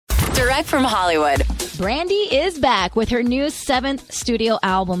Direct from Hollywood. Brandy is back with her new 7th studio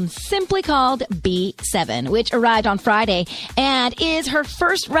album, simply called B7, which arrived on Friday and is her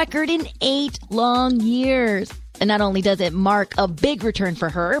first record in 8 long years. And not only does it mark a big return for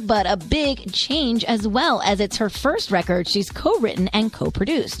her, but a big change as well, as it's her first record she's co-written and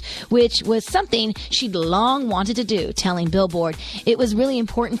co-produced, which was something she'd long wanted to do, telling Billboard, "It was really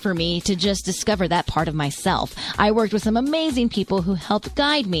important for me to just discover that part of myself. I worked with some amazing people who helped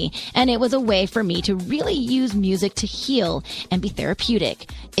guide me, and it was a way for me to really use music to heal and be therapeutic.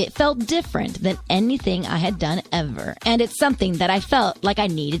 It felt different than anything I had done ever, and it's something that I felt like I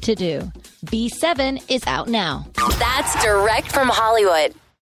needed to do." B7 is out now. That's Direct from Hollywood.